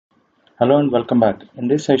Hello and welcome back. In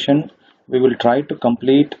this session, we will try to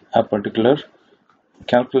complete a particular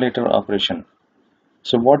calculator operation.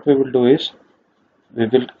 So what we will do is, we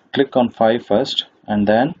will click on 5 first and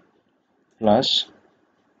then plus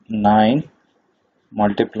 9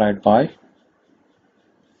 multiplied by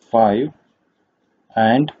 5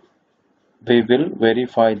 and we will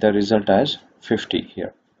verify the result as 50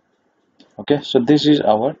 here. Okay, so this is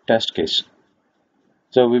our test case.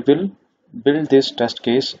 So we will build this test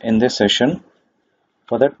case in this session.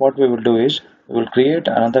 For that, what we will do is, we will create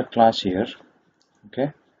another class here.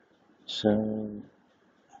 Okay, so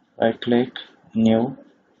right click, new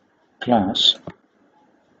class,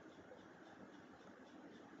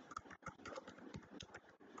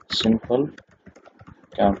 simple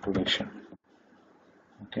calculation.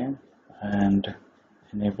 Okay, and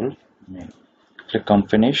enable main. Click on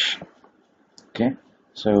finish. Okay,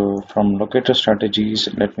 so from locator strategies,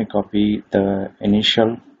 let me copy the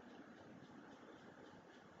initial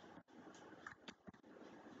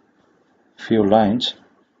few lines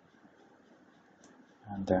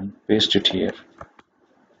and then paste it here.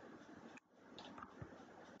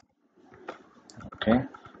 Okay,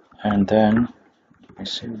 and then let me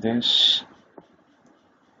save this.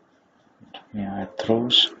 Let me add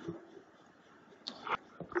throws.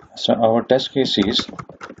 So our test case is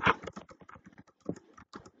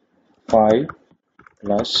 5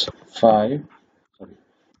 plus 5, sorry,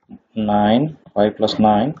 9, 5 plus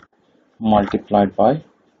 9 multiplied by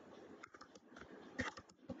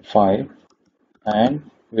 5,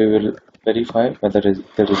 and we will verify whether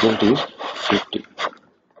the result is 50.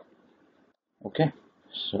 Okay,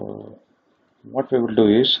 so what we will do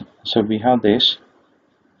is, so we have this,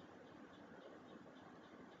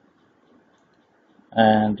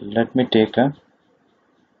 and let me take a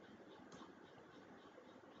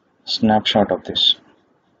snapshot of this.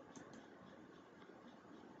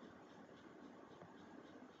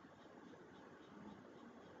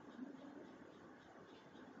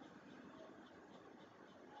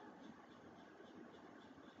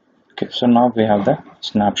 Okay, so now we have the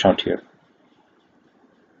snapshot here.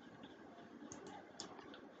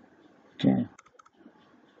 Okay,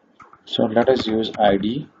 so let us use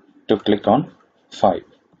ID to click on 5.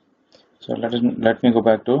 So let me go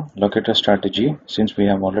back to locator strategy, since we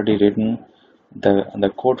have already written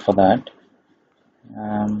the code for that.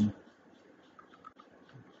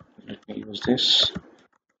 Let me use this,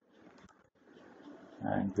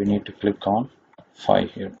 and we need to click on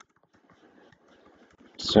 5 here.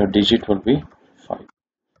 So digit will be 5.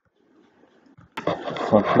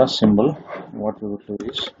 For plus symbol, what we will do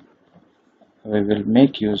is, we will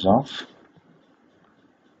make use of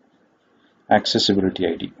accessibility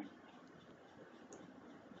ID.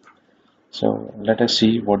 So let us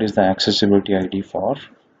see what is the accessibility ID for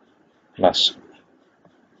plus.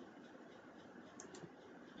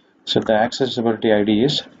 So the accessibility ID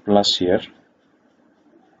is plus here.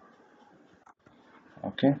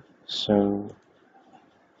 Okay, so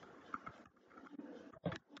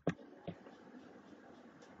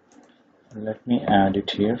let me add it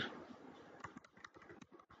here.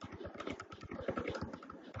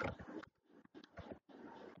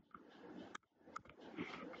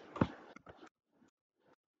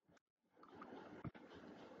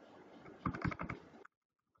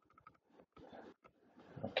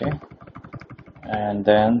 Okay, and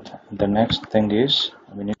then the next thing is,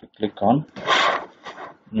 we need to click on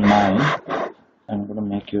 9. I'm going to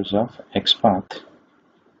make use of XPath.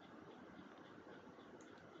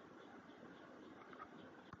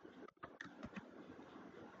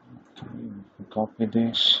 Okay, copy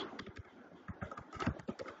this,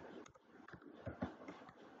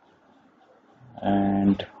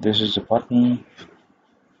 and this is the button.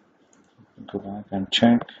 Go back and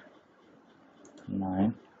check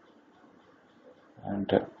 9,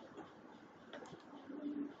 and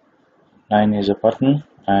 9 is a button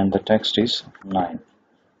and the text is 9.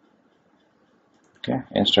 Okay,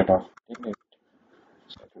 instead of delete,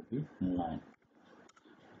 so it will be 9.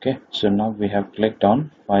 Okay, so now we have clicked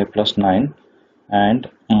on 5 plus 9 and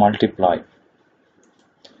multiply.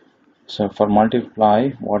 So for multiply,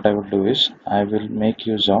 what I will do is, I will make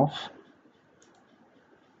use of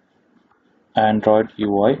Android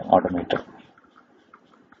UI Automator.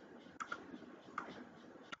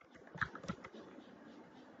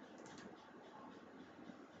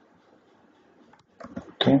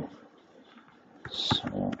 Okay,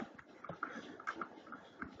 so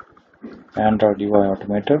Android UI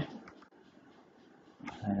Automator,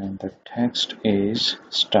 and the text is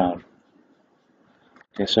star.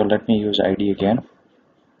 Okay, so let me use ID again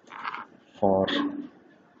for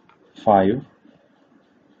 5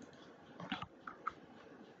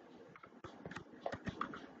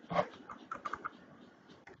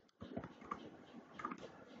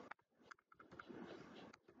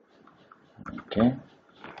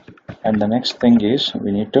 And the next thing is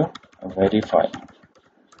we need to verify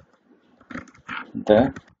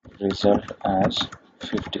the result as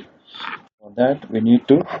 50. For that we need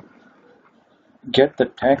to get the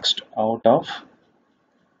text out of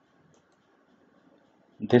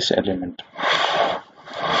this element.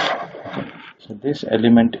 So this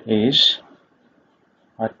element is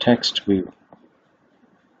a text view.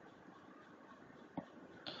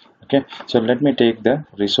 Okay, so let me take the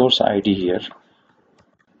resource ID here.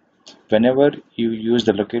 Whenever you use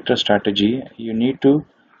the locator strategy, you need to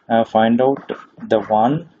find out the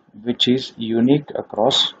one which is unique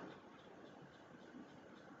across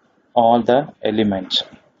all the elements.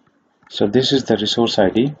 So this is the resource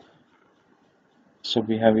ID. So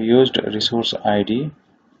we have used resource ID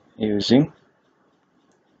using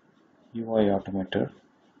UI Automator.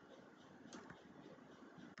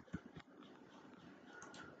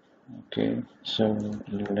 Okay, so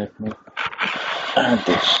let me add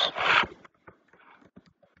this.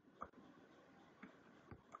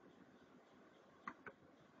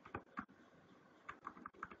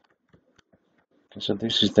 Okay, so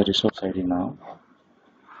this is the resource ID now.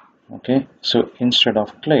 Okay, so instead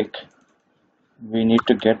of click, we need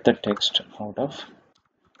to get the text out of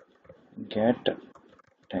get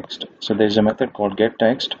text. So there is a method called get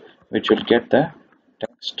text which will get the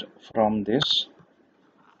text from this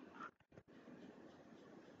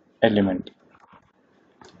element.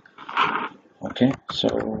 Okay,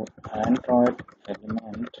 so Android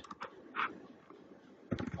element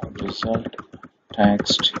result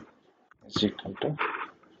text is equal to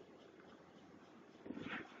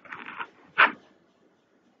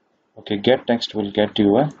get text will get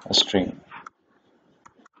you a string.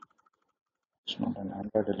 It's not an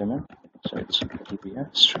Android element, so it will be a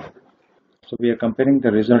string. So we are comparing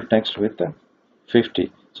the result text with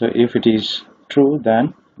 50. So if it is true,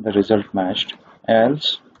 then the result matched,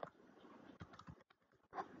 else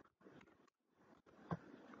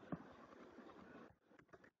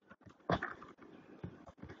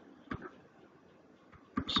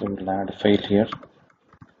so we'll add a fail here,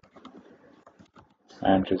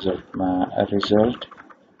 and result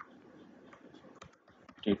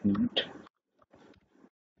didn't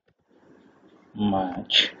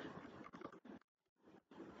match,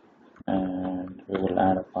 and we will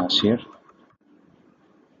add a pass here.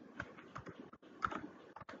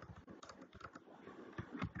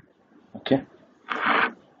 Okay,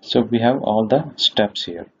 so we have all the steps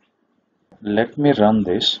here. Let me run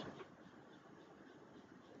this.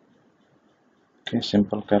 Okay,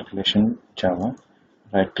 simple calculation Java,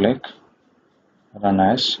 right click, run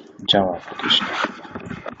as Java application.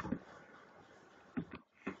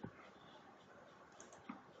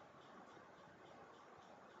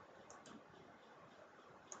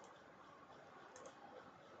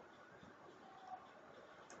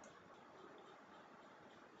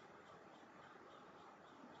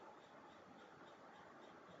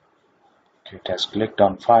 It has clicked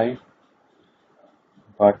on 5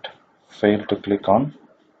 but failed to click on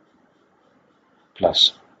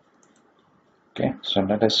plus. Okay, so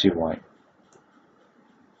let us see why.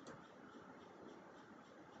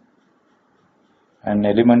 An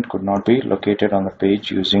element could not be located on the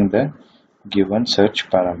page using the given search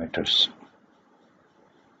parameters.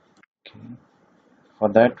 Okay. For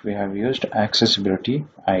that we have used accessibility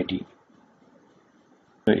ID.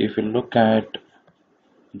 So if you look at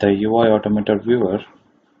the UI Automator viewer,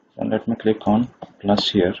 and let me click on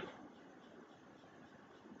plus here,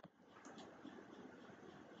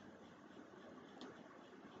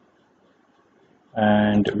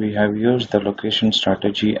 and we have used the location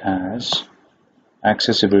strategy as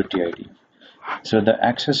accessibility ID. So the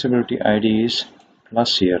accessibility ID is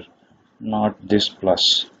plus here, not this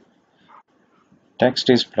plus. Text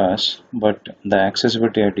is plus, but the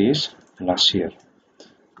accessibility ID is plus here.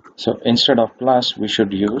 So instead of plus, we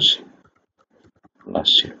should use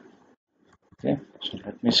plus here. Okay, so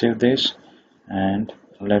let me save this and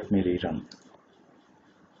let me rerun.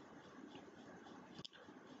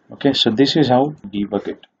 Okay, so this is how debug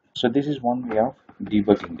it. So this is one way of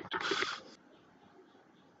debugging it.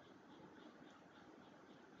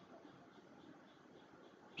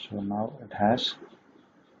 So now it has,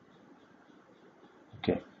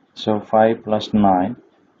 okay, so 5 plus 9.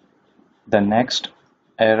 The next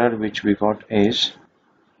error which we got is,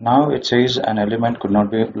 now it says an element could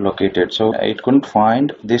not be located, so it couldn't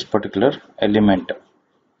find this particular element.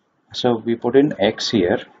 So we put in X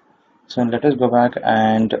here. So let us go back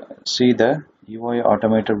and see the UI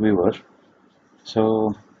Automator viewer.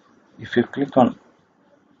 So if you click on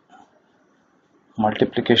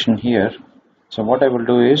multiplication here, so what I will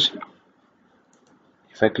do is,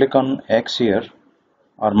 if I click on X here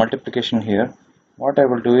or multiplication here, what I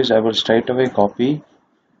will do is I will straight away copy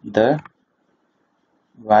the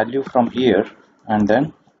value from here and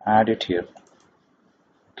then add it here.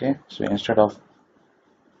 Okay, so instead of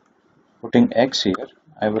putting x here,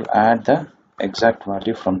 I will add the exact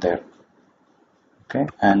value from there. Okay,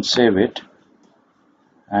 and save it,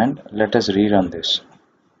 and let us rerun this.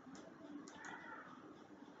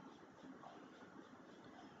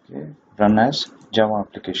 Okay, run as Java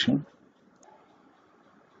application.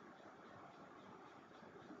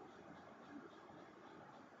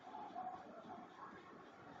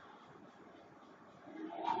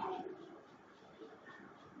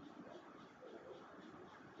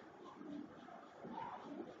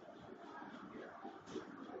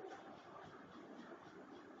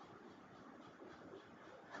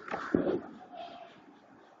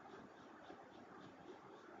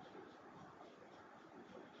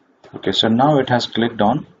 Okay, so now it has clicked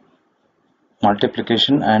on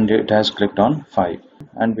multiplication and it has clicked on 5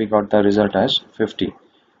 and we got the result as 50.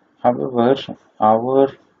 However, our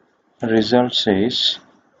result says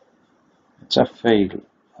it's a fail.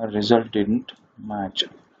 Our result didn't match.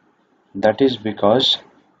 That is because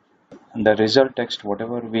the result text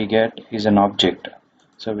whatever we get is an object,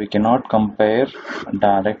 so we cannot compare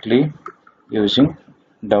directly using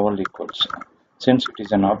double equals. Since it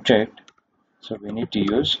is an object, so we need to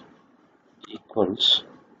use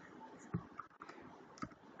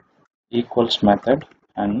equals method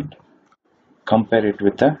and compare it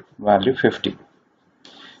with the value 50.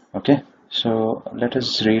 Okay, so let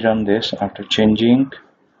us rerun this after changing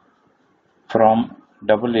from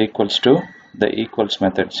double equals to the equals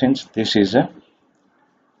method, since this is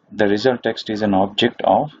the result text is an object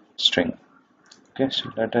of string. Okay, so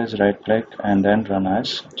let us right click and then run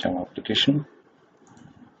as Java application.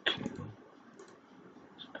 Okay,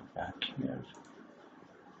 let's go back here.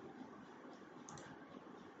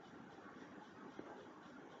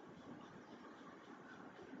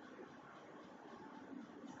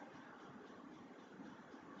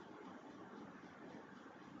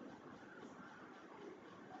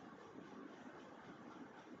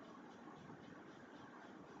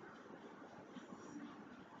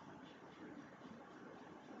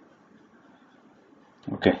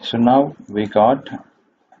 Okay, so now we got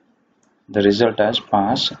the result as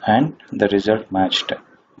pass and the result matched.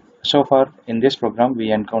 So far in this program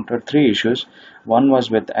we encountered three issues. One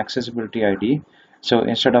was with accessibility ID. So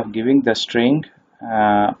instead of giving the string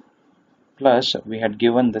plus, we had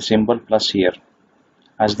given the symbol plus here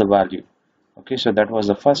as the value. Okay, so that was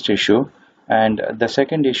the first issue. And the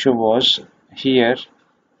second issue was here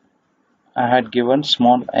I had given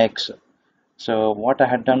small x. So what I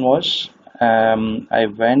had done was I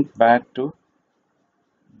went back to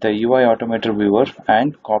the UI Automator viewer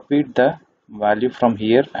and copied the value from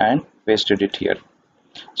here and pasted it here.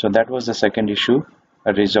 So that was the second issue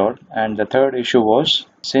resolved. And the third issue was,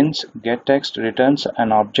 since getText returns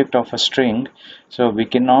an object of a string, so we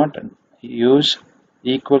cannot use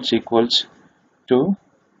equals to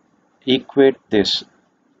equate this.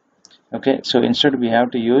 Okay, so instead we have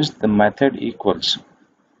to use the method equals.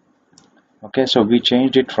 Okay, so we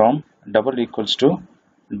changed it from double equals to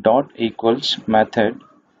dot equals method.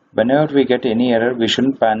 Whenever we get any error, we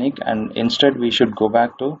shouldn't panic, and instead we should go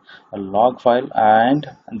back to a log file and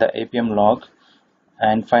the Appium log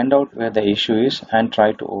and find out where the issue is and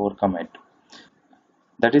try to overcome it.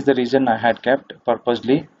 That is the reason I had kept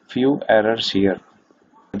purposely few errors here.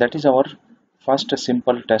 That is our first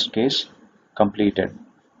simple test case completed.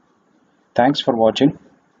 Thanks for watching.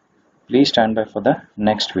 Please stand by for the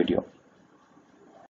next video.